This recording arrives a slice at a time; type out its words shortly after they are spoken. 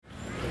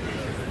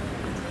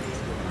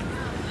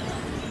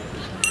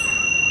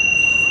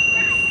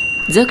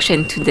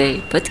Dzogchen Today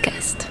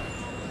podcast.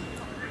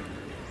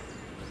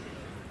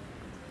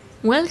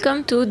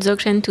 Welcome to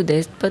Dzogchen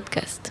Today's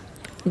podcast.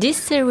 This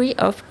series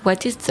of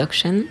What is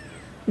Dzogchen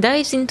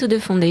dives into the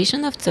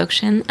foundation of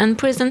Dzogchen and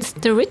presents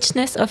the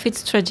richness of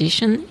its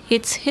tradition,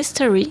 its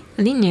history,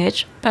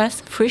 lineage,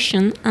 path,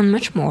 fruition, and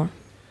much more.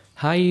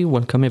 Hi,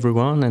 welcome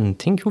everyone, and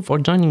thank you for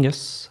joining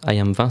us. I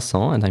am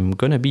Vincent, and I'm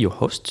gonna be your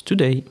host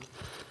today.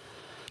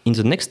 In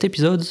the next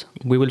episodes,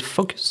 we will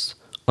focus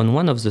on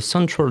one of the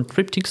central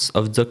triptychs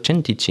of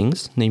Dzogchen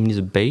teachings, namely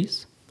the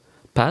base,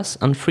 path,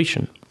 and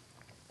fruition.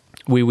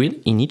 We will,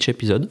 in each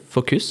episode,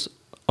 focus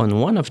on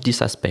one of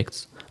these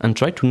aspects and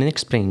try to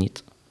explain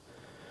it.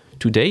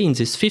 Today, in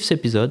this fifth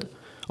episode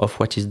of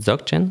What is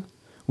Dzogchen,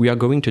 we are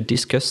going to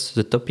discuss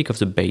the topic of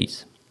the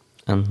base.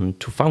 And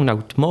to find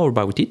out more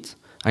about it,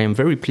 I am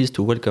very pleased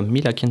to welcome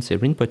Mila Khyentse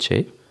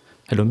Rinpoche.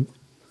 Hello.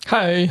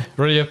 Hi,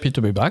 really happy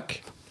to be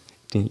back.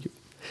 Thank you.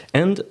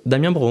 And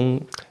Damien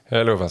Brohon.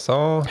 Hello,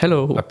 Vincent.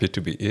 Hello. Happy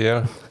to be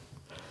here.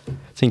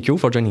 Thank you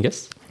for joining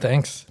us.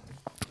 Thanks.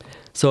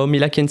 So,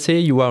 Mila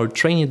Khyentse, you are a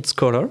trained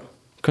scholar,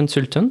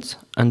 consultant,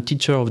 and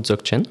teacher of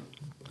Dzogchen.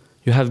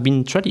 You have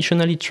been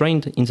traditionally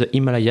trained in the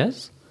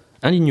Himalayas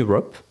and in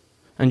Europe,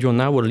 and you are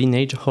now a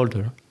lineage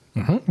holder.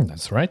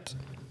 That's right.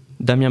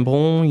 Damien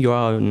Brohon, you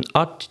are an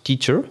art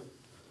teacher,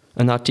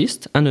 an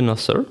artist, and an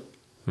author,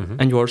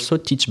 and you also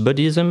teach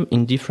Buddhism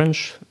in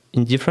different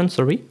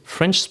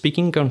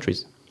French-speaking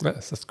countries.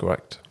 Yes, that's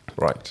correct.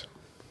 Right.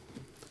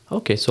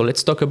 Okay, so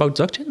let's talk about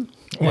Dzogchen.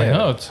 Why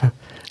not?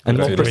 And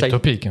That's more, a great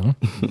topic. Huh?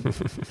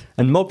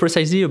 and more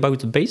precisely about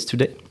the base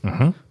today.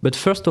 But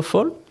first of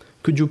all,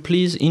 could you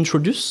please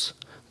introduce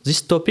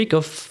this topic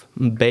of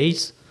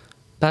base,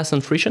 path,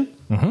 and fruition?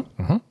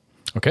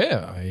 Okay,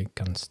 I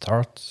can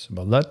start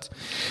about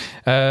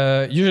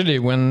that. Usually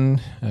when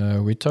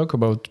we talk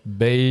about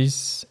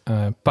base,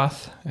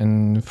 path,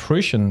 and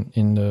fruition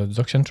in the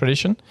Dzogchen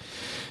tradition,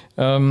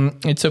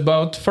 it's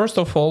about, first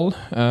of all,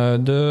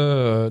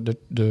 the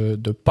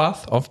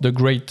path of the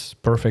great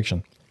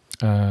perfection.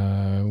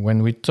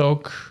 When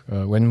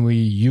we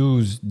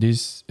use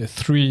these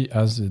three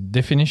as a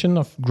definition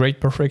of great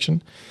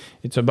perfection,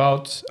 it's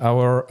about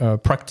our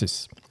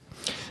practice.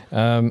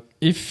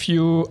 If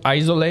you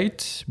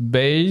isolate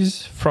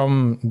base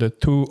from the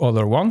two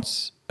other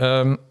ones,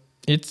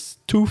 it's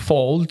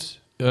twofold.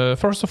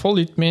 First of all,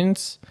 it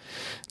means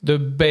the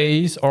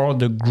base or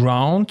the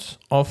ground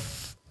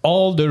of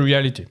all the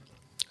reality.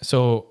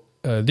 So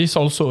this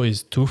also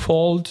is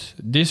twofold.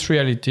 This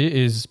reality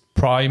is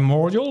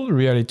primordial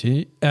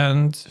reality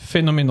and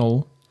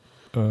phenomenal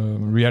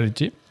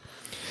reality,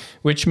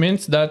 which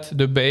means that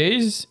the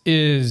base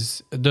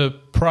is the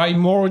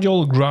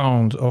primordial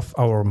ground of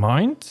our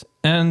mind,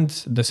 and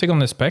the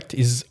second aspect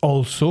is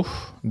also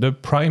the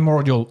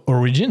primordial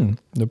origin,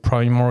 the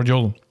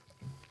primordial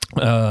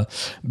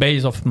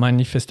base of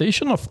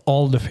manifestation of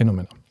all the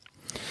phenomena.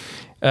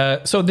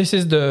 So this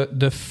is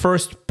the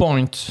first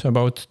point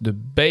about the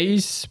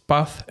base,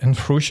 path, and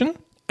fruition.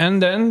 And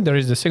then there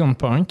is the second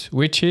point,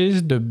 which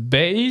is the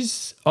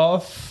base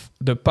of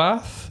the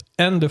path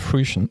and the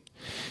fruition,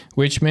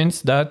 which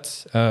means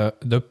that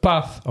the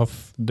path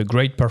of the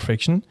great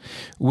perfection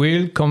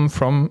will come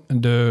from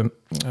the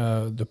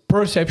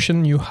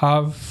perception you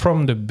have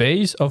from the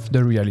base of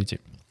the reality.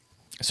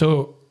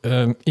 So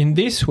in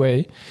this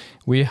way,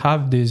 we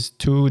have these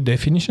two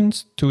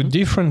definitions, two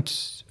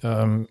different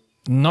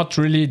not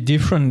really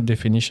different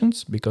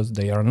definitions, because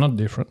they are not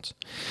different,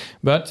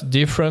 but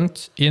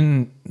different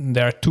in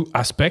their two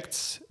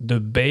aspects,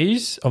 the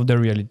base of the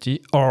reality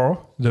or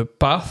the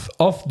path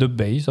of the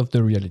base of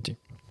the reality.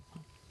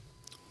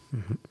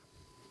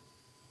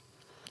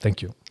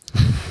 Thank you.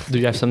 Do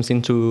you have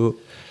something to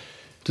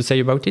say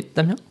about it,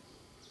 Damien?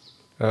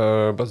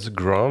 About the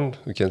ground,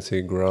 we can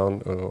say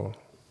ground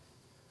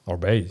Or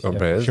base. or Yeah,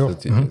 base. sure.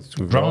 That is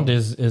Ground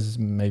is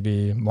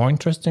maybe more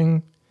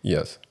interesting.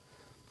 Yes.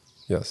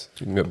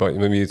 But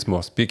maybe it's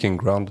more speaking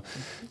ground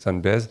than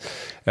base.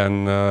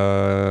 And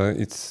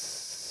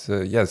it's,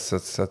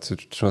 that's a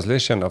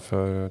translation of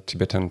a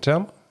Tibetan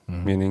term,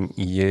 meaning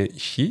ye,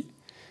 shi.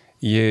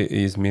 Ye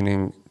is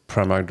meaning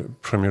primordial,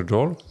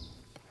 primordial.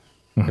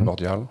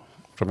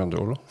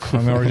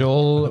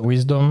 Primordial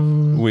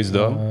wisdom,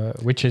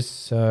 which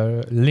is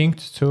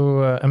linked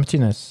to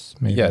emptiness.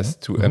 Maybe. Yes,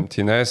 to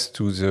emptiness,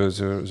 to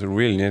the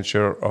real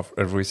nature of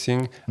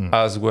everything,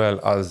 as well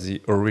as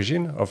the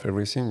origin of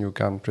everything. You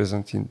can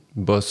present in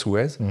both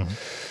ways.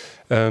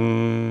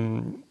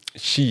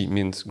 Shi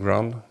means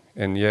ground,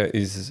 and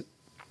is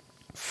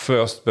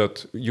first,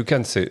 but you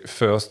can say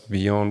first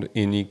beyond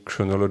any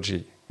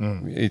chronology.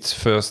 It's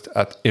first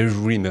at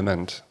every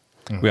moment.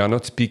 We are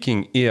not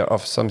speaking here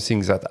of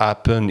something that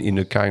happened in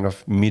a kind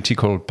of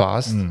mythical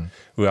past.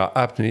 We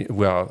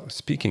are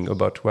speaking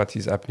about what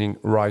is happening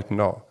right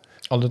now.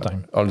 All the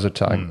time. All the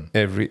time.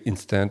 Every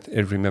instant,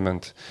 every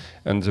moment.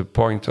 And the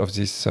point of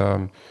this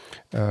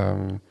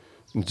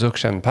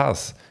Dzogchen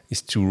path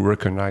is to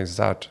recognize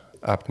that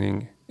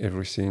happening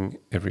everything,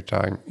 every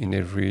time, in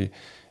every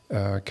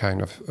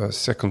kind of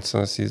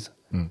circumstances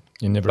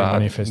In every bad,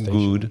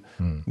 manifestation.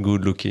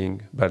 good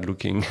looking, bad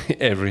looking,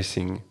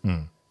 everything.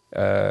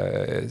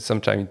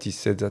 Sometimes it is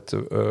said that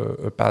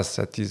a path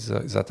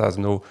that has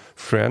no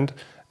friend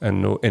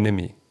and no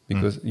enemy,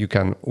 because you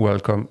can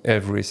welcome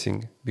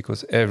everything,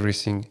 because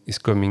everything is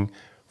coming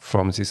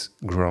from this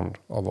ground,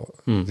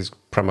 this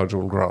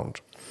primordial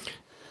ground.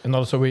 And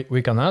also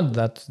we can add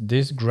that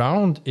this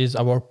ground is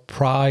our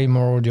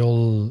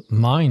primordial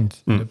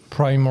mind, the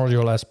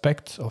primordial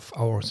aspect of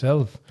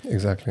ourselves.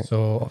 Exactly.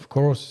 So, of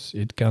course,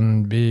 it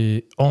can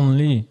be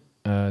only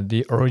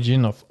the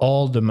origin of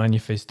all the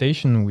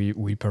manifestation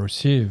we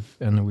perceive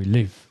and we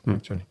live,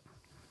 actually.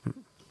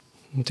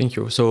 Thank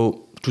you.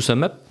 So, to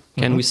sum up,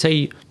 can we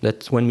say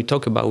that when we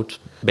talk about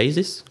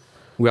basis,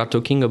 we are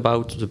talking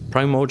about the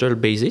primordial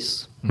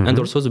basis and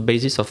also the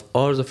basis of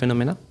all the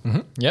phenomena?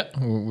 Yeah,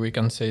 we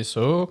can say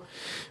so,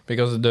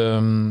 because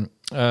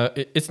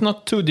it's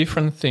not two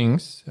different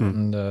things,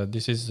 and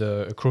this is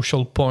a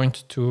crucial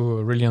point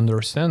to really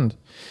understand,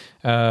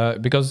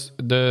 because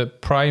the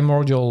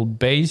primordial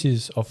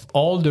basis of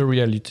all the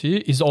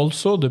reality is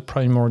also the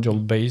primordial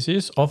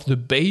basis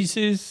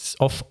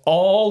of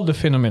all the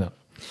phenomena.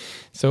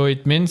 So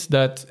it means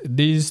that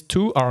these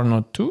two are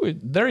not two.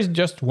 There is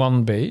just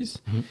one base.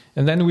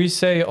 And then we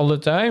say all the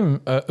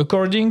time,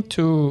 according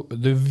to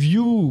the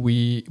view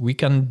we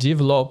can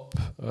develop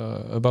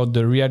about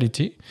the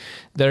reality,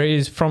 there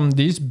is from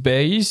this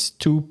base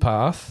two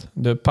paths,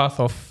 the path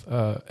of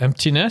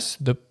emptiness,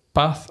 the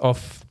path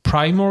of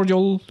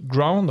primordial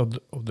ground,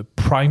 of the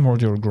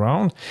primordial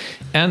ground,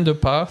 and the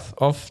path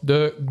of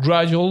the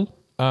gradual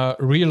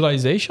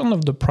realization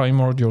of the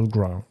primordial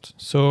ground.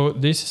 So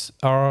these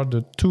are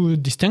the two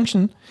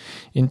distinctions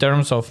in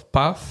terms of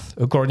path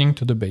according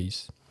to the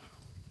base.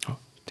 Oh,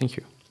 thank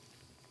you.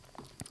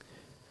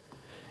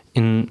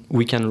 And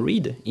we can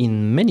read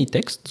in many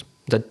texts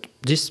that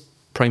this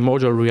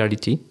primordial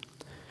reality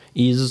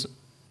is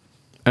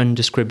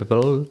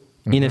undescribable,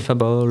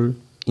 ineffable,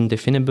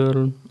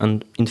 indefinable,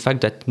 and in fact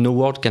that no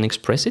word can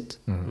express it.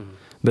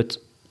 But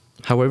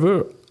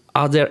however,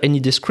 are there any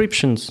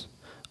descriptions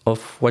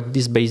of what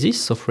this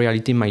basis of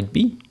reality might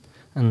be?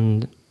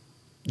 And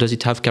does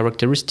it have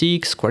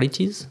characteristics,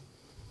 qualities?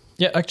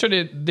 Yeah,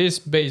 actually, this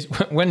base,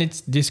 when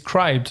it's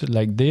described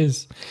like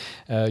this,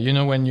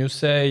 when you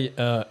say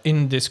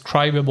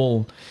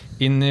indescribable,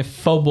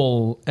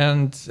 ineffable,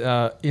 and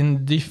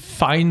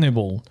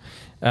indefinable,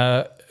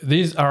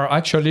 these are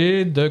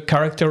actually the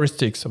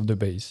characteristics of the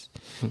base.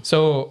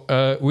 So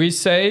we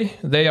say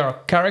they are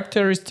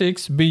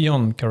characteristics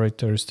beyond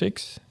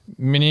characteristics,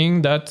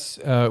 meaning that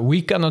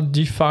we cannot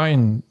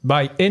define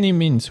by any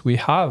means we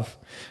have,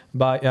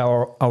 by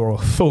our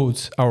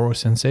thoughts, our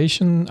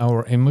sensation,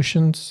 our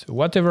emotions,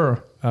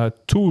 whatever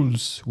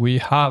tools we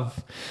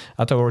have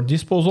at our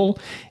disposal,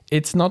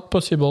 it's not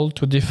possible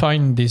to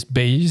define this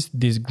base,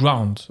 this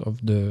ground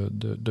of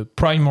the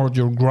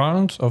primordial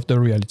ground of the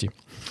reality.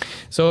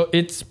 So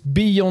it's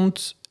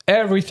beyond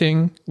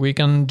everything we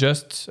can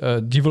just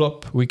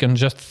develop, we can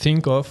just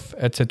think of,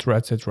 etc.,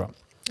 etc.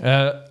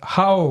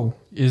 How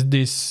is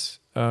this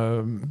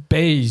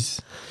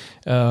base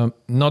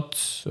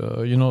not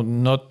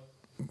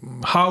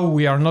how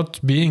we are not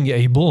being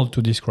able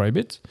to describe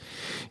it?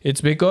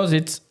 It's because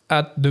it's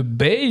at the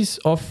base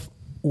of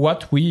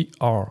what we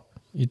are.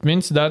 It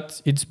means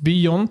that it's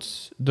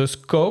beyond the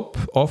scope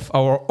of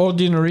our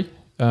ordinary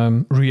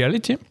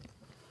reality,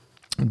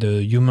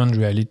 the human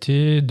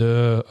reality,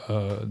 the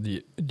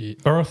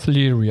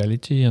earthly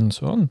reality, and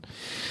so on.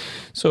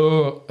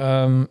 So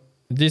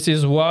this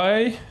is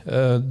why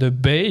the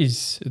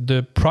base,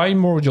 the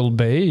primordial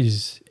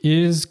base,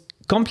 is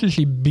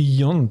completely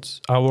beyond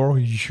our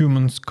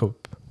human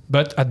scope.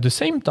 But at the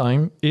same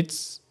time,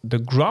 it's the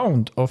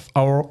ground of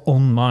our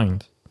own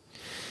mind.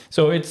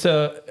 So it's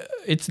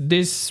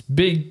this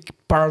big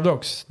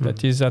paradox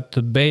that is at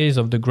the base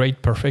of the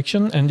great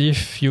perfection. And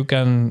if you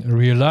can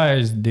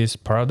realize this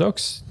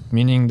paradox,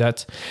 meaning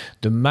that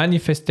the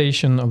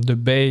manifestation of the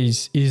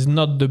base is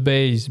not the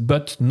base,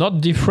 but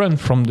not different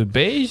from the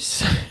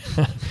base,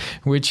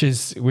 which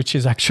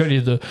is actually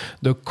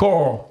the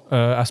core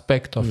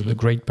aspect of the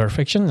great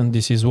perfection, and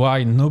this is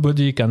why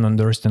nobody can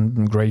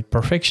understand great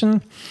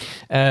perfection.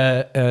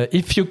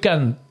 If you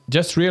can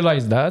just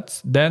realize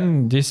that,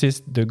 then this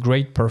is the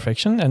great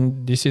perfection,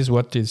 and this is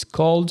what is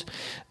called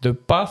the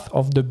path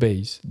of the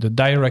base, the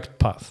direct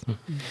path.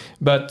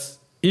 But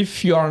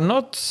if you are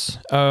not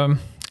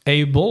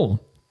able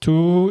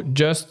to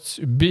just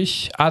be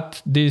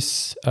at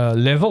this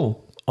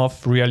level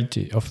of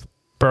reality, of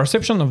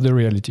perception of the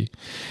reality,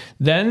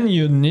 then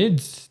you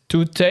need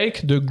to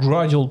take the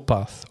gradual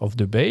path of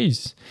the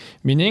base,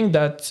 meaning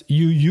that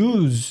you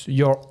use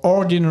your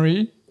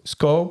ordinary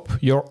scope,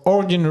 your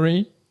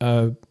ordinary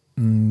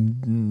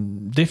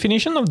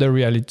definition of the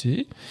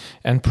reality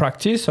and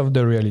practice of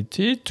the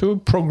reality to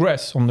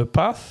progress on the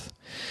path,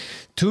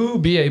 to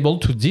be able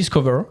to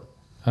discover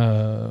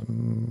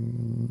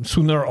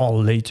sooner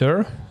or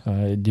later,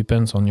 it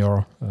depends on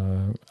your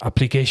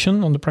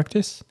application on the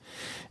practice,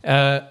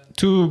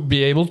 to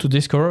be able to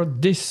discover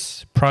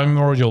this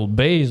primordial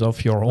base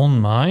of your own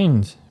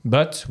mind,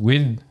 but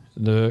with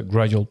the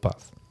gradual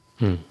path.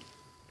 And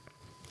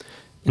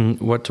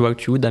what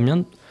about you,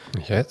 Damien?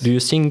 Yes. Do you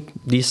think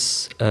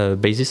this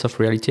basis of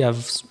reality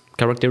has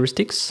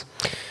characteristics?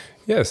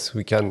 Yes,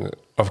 we can.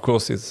 Of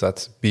course,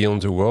 that's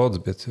beyond the words,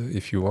 but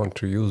if you want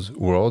to use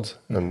words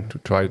and to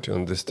try to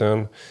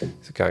understand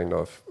the kind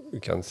of, we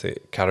can say,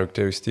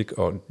 characteristic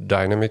or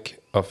dynamic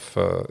of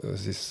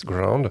this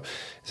ground,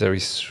 there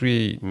is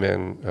three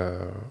main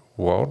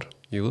words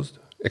used,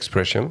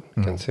 expression,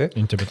 you can say.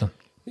 In Tibetan.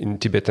 In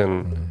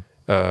Tibetan,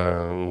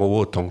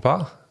 Ngowo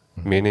Tongpa,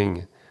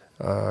 meaning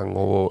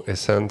Ngowo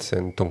essence,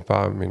 and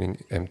Tongpa meaning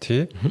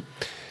empty.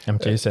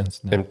 Empty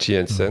essence. Empty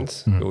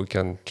essence, so we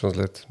can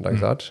translate like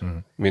that,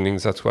 meaning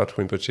that's what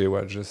Rinpoche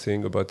was just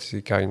saying about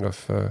the kind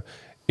of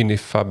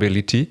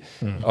ineffability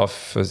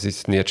of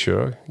this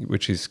nature,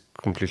 which is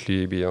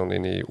completely beyond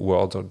any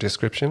word or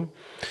description.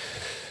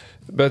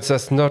 But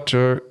that's not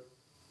a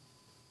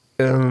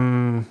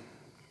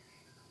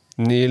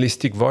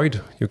nihilistic void,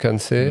 you can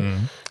say.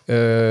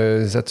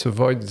 That's a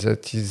void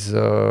that is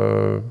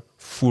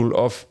full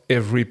of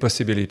every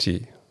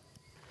possibility.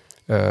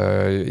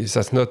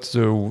 That's not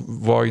the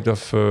void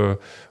of a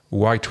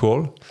white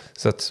hole,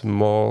 that's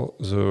more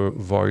the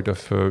void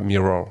of a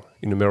mirror.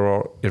 In a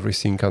mirror,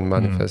 everything can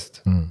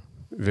manifest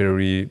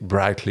very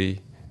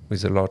brightly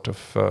with a lot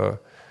of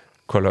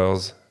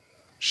colors,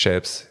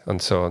 shapes,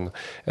 and so on.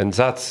 And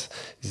that's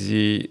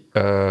the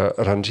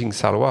Ranjing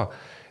Salwa,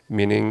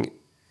 meaning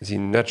the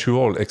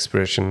natural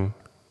expression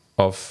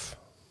of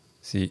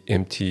the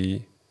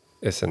empty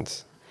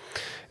essence.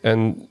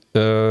 And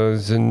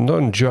the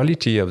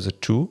non-duality of the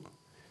two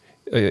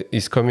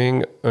is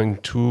coming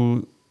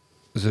into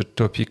the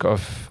topic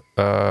of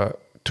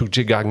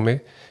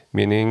Tukjegagme,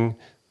 meaning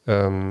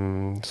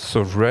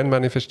sovereign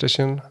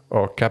manifestation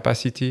or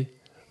capacity,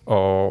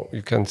 or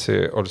you can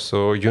say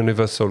also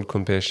universal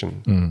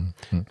compassion,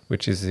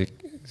 which is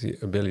the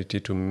ability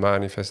to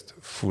manifest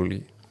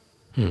fully.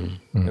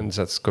 And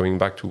that's going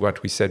back to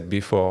what we said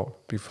before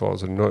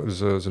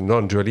the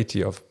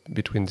non-duality of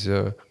between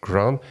the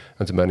ground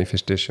and the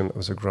manifestation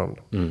of the ground.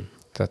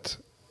 That's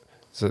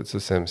the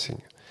same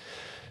thing.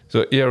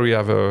 So here we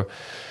have a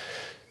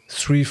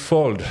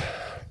threefold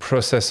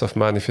process of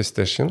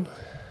manifestation.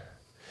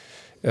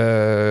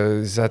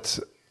 That's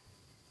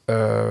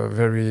a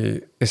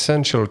very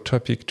essential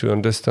topic to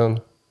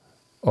understand,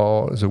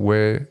 or the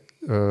way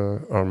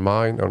our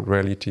mind and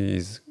reality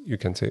is, you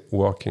can say,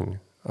 working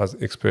as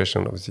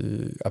expression of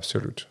the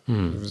absolute,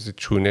 of the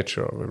true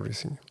nature of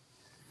everything.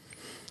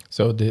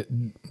 So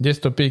this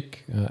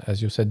topic,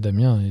 as you said,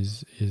 Damien,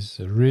 is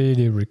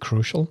really, really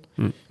crucial,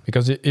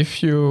 because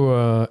if you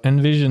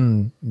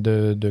envision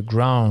the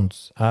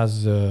ground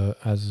as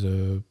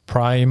a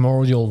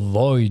primordial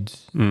void,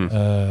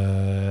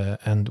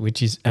 and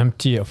which is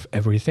empty of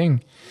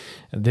everything,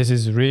 this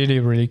is really,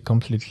 really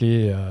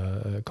completely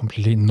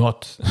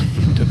not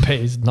the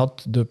base,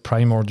 not the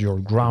primordial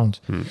ground.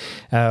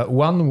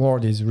 One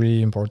word is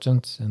really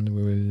important, and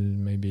we will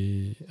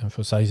maybe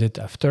emphasize it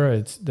after.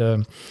 It's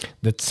the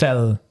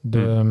tsel,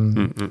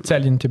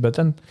 tsel in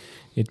Tibetan.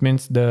 It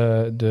means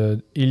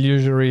the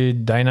illusory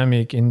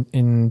dynamic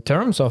in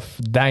terms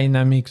of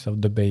dynamics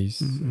of the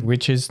base,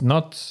 which is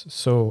not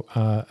so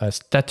a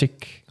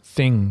static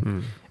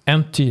thing,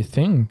 empty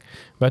thing,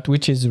 but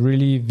which is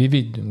really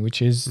vivid,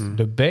 which is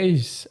the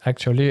base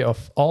actually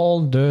of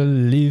all the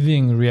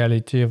living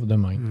reality of the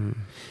mind.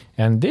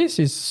 And this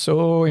is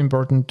so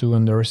important to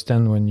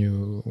understand when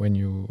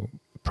you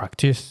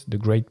practice the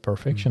great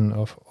perfection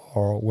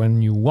or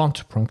when you want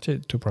to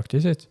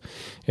practice it.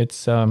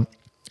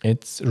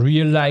 It's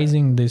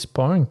realizing this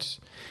point,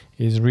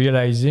 is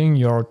realizing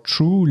your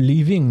true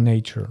living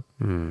nature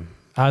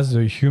as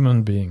a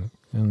human being.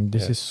 And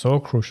this is so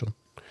crucial.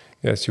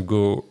 Yes, you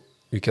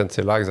can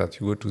say like that,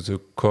 you go to the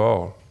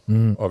core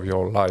of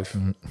your life,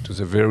 to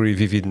the very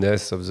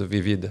vividness of the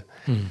vivid.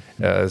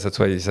 That's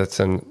why that's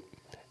an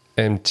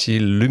empty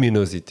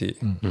luminosity.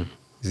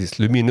 This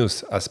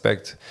luminous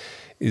aspect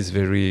is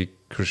very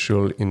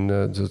crucial in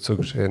the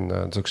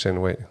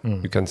Dzogchen way.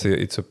 You can say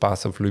it's a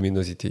path of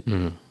luminosity.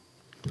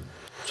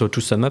 So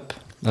to sum up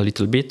a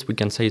little bit, we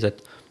can say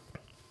that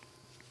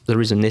there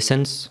is an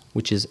essence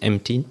which is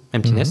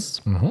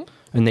emptiness,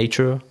 a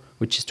nature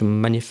which is to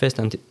manifest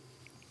and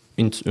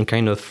in a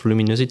kind of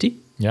luminosity.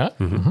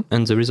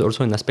 And there is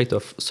also an aspect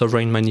of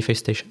sovereign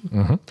manifestation.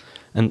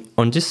 And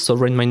on this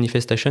sovereign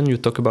manifestation, you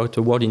talk about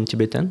a word in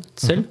Tibetan,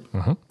 tsel.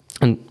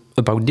 And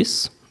about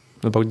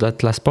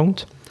that last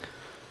point,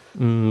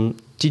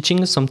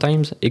 teaching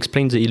sometimes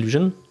explains the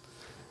illusion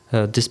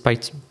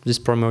despite this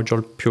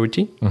primordial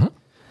purity.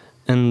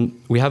 And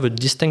we have a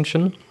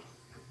distinction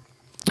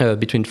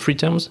between three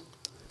terms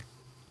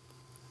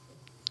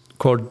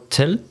called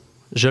tsel,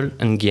 jel,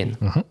 and gyen.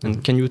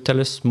 And can you tell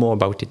us more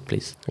about it,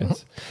 please?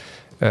 Yes.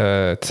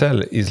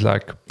 Tsel is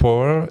like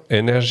power,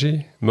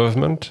 energy,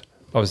 movement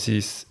of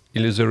this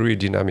illusory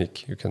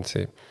dynamic, you can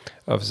say,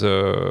 of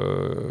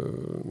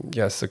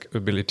the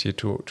ability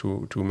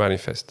to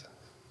manifest.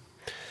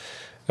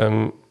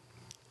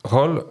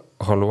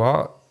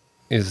 Rolwa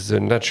is the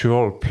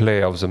natural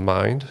play of the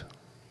mind,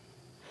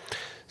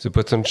 the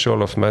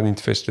potential of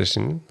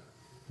manifestation,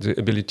 the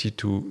ability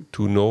to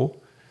know,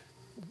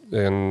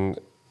 and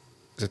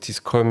that is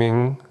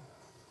coming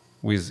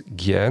with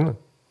Gyen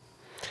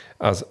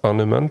as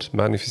ornament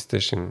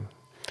manifestation.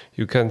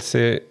 You can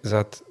say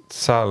that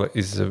Tsal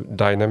is the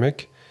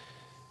dynamic,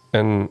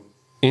 and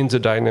in the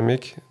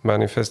dynamic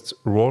manifests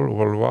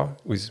Rolwa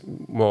with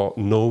more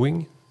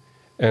knowing,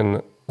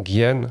 and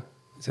Gyen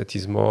that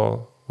is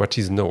more what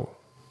is known.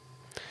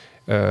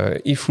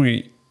 If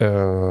we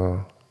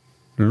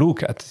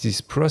look at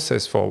this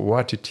process for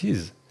what it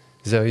is,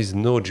 there is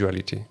no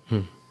duality.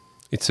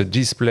 It's a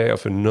display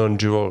of a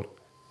non-dual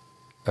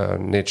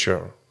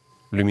nature,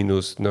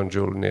 luminous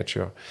non-dual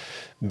nature.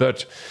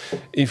 But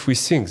if we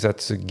think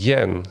that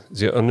again,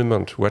 the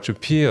ornament, what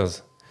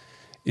appears,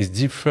 is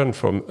different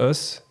from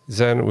us,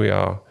 then we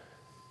are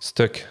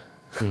stuck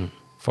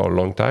for a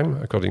long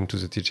time, according to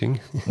the teaching,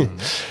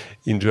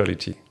 in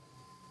duality.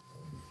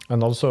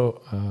 And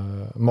also,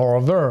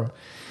 moreover,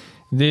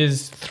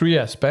 these three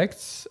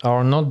aspects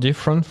are not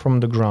different from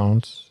the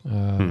ground.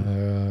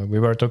 We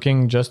were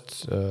talking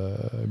just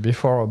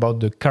before about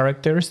the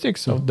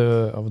characteristics of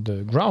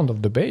the ground,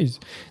 of the base.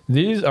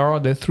 These are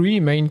the three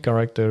main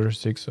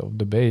characteristics of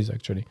the base,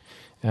 actually.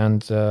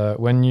 And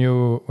when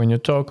you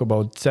talk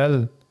about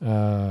Tsal,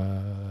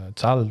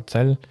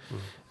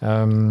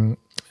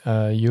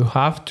 you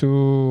have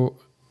to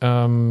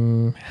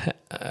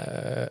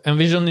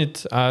envision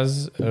it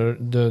as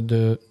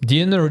the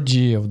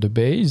energy of the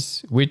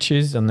base, which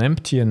is an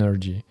empty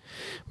energy.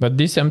 But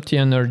this empty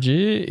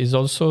energy is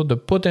also the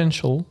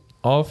potential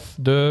of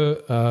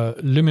the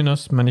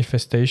luminous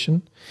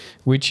manifestation,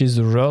 which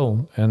is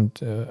Rel. And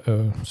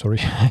sorry,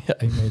 I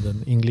made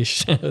an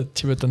English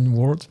Tibetan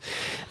word,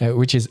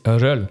 which is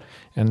Rel.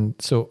 And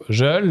so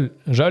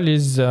Rel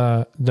is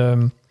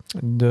the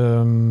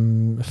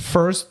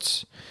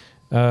first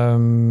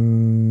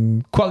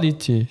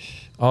quality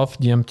of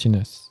the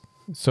emptiness.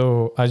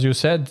 So, as you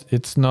said,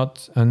 it's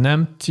not an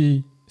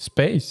empty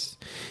space,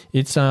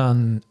 it's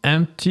an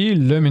empty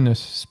luminous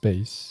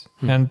space.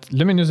 And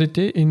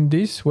luminosity in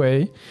this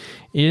way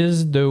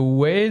is the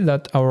way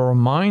that our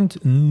mind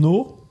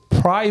knows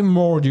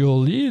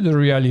primordially the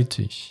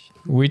reality,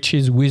 which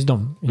is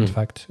wisdom, in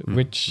fact,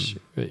 which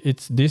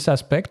it's this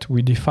aspect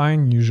we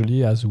define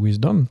usually as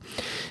wisdom.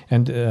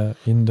 And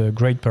in the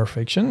Great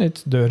Perfection,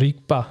 it's the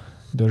Rigpa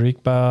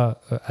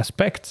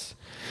aspects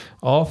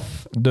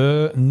of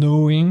the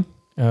knowing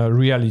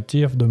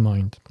reality of the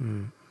mind.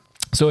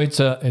 So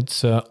it's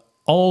a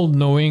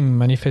all-knowing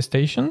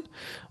manifestation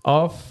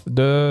of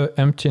the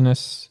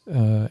emptiness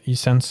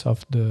essence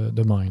of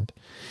the mind.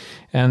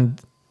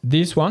 And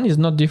this one is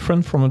not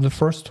different from the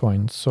first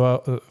one.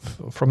 So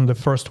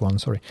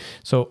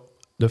So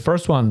the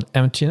first one,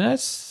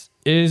 emptiness,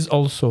 is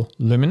also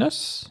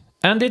luminous,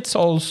 and it's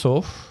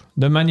also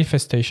the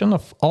manifestation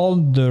of all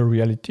the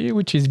reality,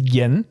 which is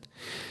Gyen.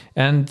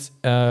 And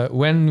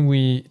when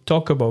we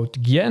talk about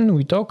Gyen,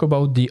 we talk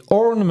about the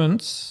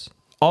ornaments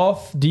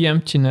of the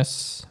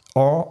emptiness,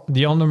 or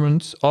the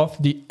ornaments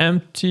of the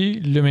empty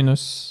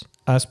luminous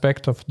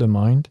aspect of the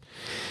mind.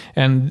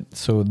 And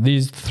so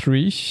these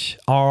three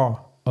are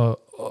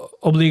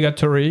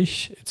obligatory.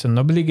 It's an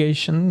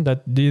obligation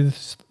that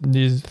these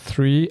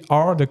three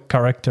are the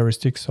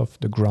characteristics of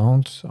the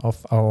ground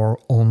of our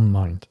own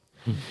mind.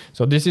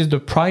 So this is the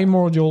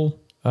primordial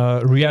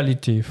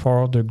reality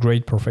for the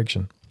Great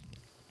Perfection.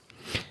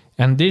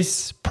 And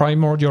this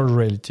primordial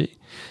reality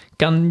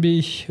can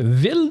be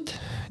revealed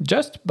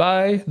just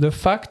by the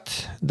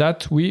fact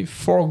that we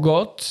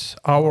forgot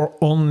our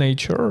own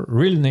nature,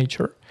 real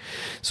nature.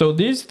 So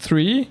these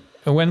three,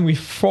 when we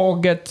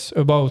forget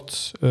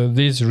about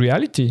this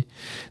reality,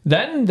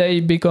 then they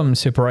become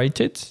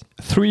separated,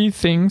 three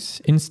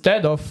things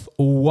instead of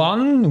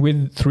one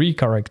with three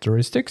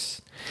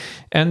characteristics.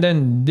 And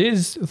then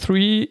these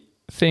three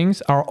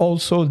things are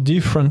also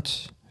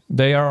different.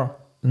 They are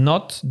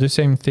not the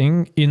same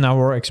thing in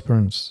our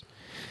experience.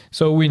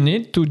 So we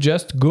need to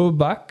just go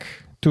back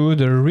to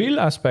the real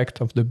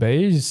aspect of the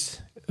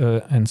base.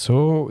 And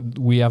so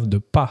we have the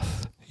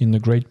path in the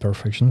Great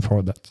Perfection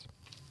for that.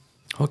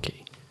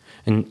 Okay.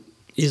 And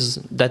is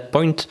that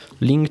point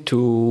linked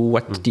to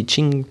what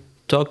teaching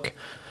called,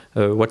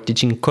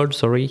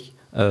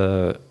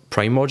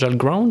 primordial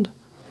ground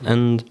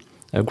and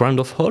ground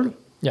of whole?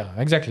 Yeah,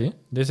 exactly.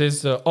 This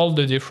is all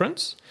the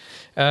difference.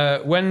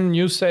 When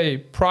you say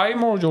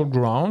primordial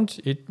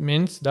ground, it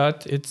means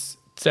that it's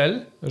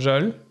Tsel,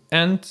 Rel,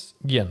 and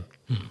Gyen.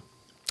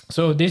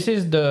 So this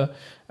is the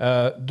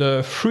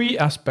free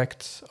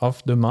aspects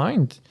of the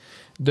mind,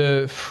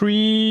 the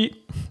free,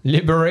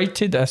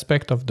 liberated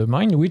aspect of the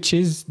mind, which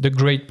is the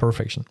Great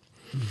Perfection.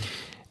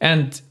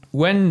 And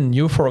when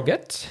you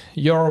forget,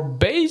 your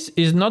base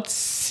is not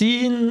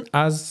seen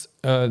as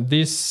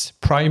this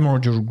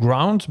primordial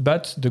ground,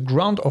 but the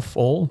ground of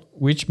all,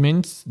 which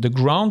means the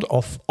ground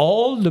of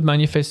all the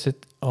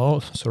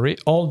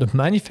all the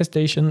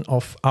manifestation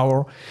of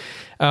our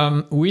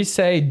we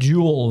say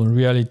dual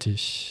reality.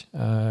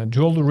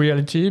 Dual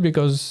reality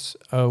because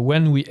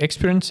when we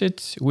experience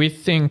it, we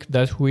think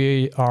that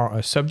we are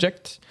a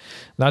subject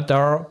that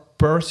are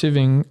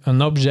perceiving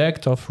an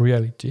object of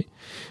reality,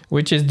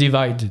 which is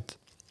divided.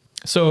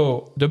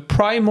 So the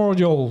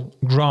primordial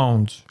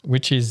ground,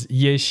 which is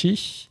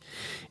Yeshi,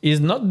 is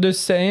not the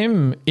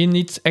same in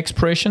its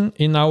expression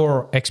in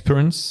our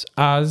experience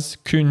as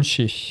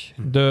Khyentse,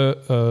 the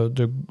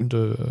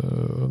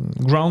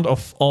ground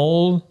of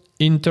all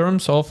in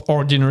terms of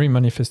ordinary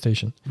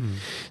manifestation.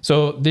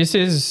 So this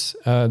is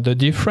the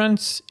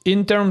difference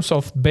in terms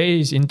of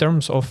base, in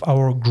terms of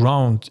our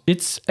ground.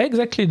 It's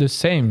exactly the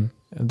same.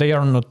 They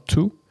are not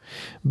two.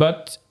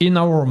 But in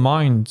our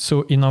mind,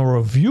 so in our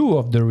view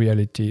of the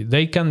reality,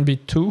 they can be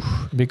two,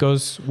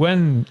 because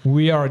when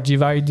we are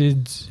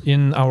divided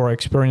in our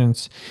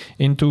experience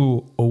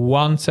into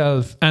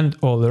oneself and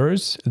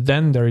others,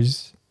 then there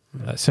is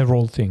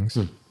several things.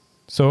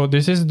 So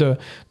this is the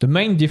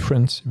main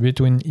difference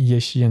between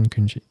Yeshi and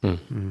Khyentse.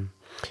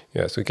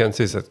 Yes, we can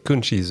say that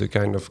Khyentse is a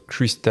kind of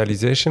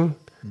crystallization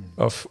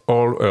of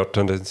all our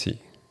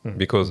tendency.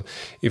 Because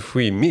if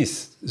we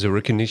miss the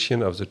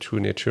recognition of the true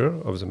nature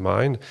of the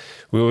mind,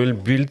 we will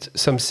build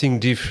something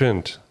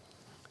different.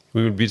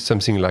 We will build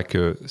something like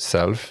a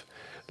self,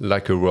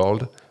 like a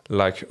world,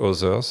 like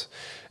others.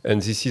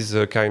 And this is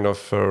a kind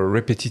of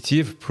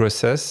repetitive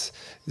process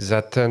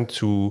that tends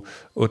to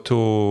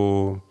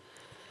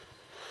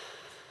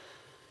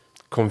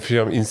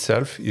auto-confirm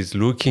itself, is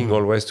looking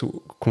always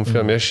to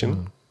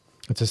confirmation.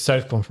 It's a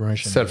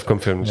self-confirmation.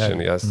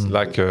 Self-confirmation, yes.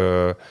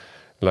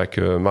 Like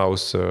a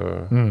mouse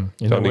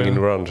turning in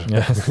round.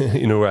 Yes.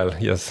 In a well,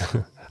 yes.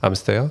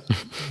 Hamster.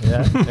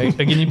 Yeah.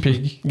 A guinea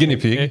pig. Guinea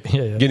pig.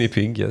 Yes. Guinea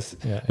pig, yes.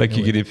 Yeah, like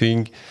a guinea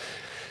pig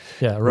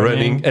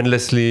running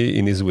endlessly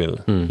in his will.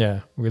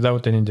 Yeah,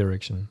 without any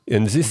direction.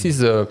 And this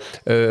is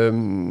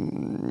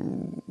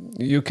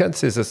you can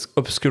say that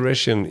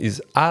obscuration is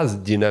as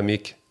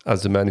dynamic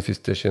as the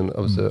manifestation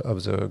of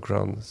the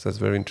ground. That's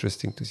very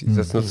interesting to see.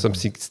 That's not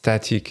something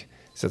static.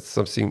 That's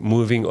something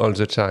moving all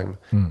the time.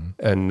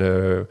 And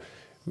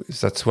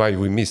that's why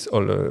we miss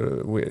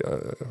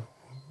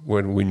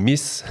when we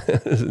miss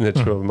the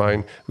natural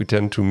mind, we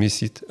tend to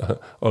miss it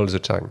all the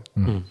time.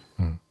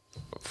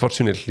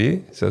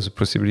 Fortunately, there's a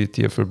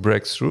possibility of a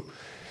breakthrough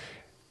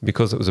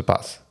because of the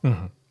path.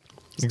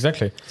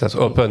 Exactly. That's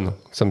open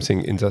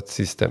something in that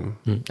system.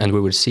 And we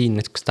will see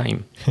next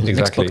time.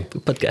 Exactly.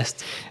 Next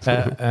podcast.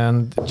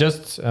 And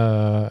just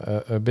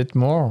a bit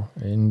more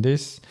in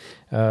this.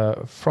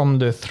 From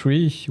the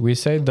three, we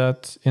say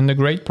that in the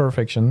great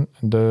perfection,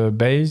 the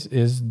base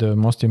is the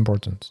most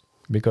important,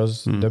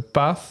 because the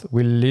path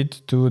will lead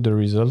to the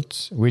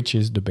results, which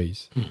is the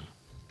base.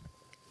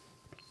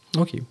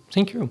 Okay,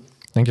 thank you.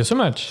 Thank you so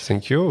much.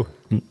 Thank you.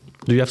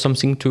 Do you have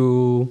something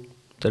to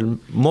tell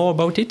more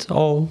about it,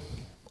 or?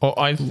 Oh,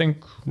 I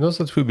think... No,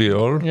 that will be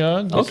all.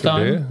 Yeah, this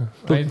time.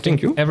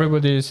 Thank you.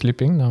 Everybody is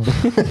sleeping now.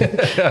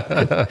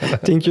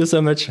 Thank you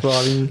so much for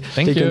having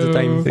taken the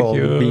time for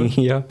being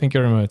here. Thank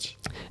you very much.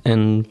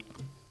 And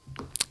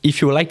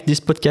if you like this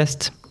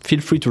podcast,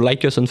 feel free to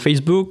like us on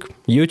Facebook,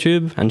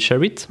 YouTube, and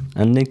share it.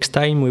 And next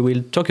time we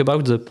will talk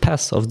about the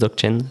path of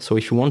Dzogchen. So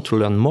if you want to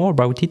learn more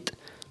about it,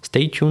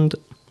 stay tuned.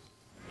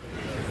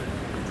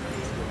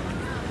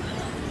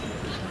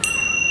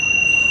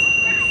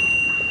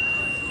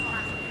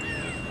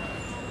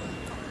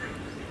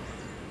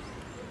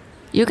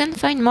 You can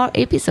find more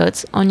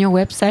episodes on your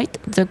website,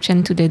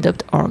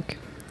 dzogchentoday.org.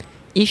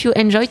 If you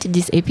enjoyed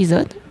this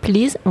episode,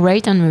 please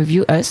rate and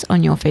review us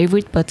on your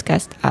favorite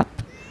podcast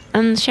app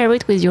and share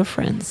it with your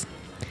friends.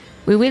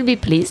 We will be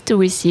pleased to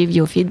receive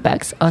your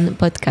feedbacks on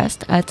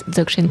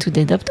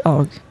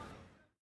podcast@dzogchentoday.org.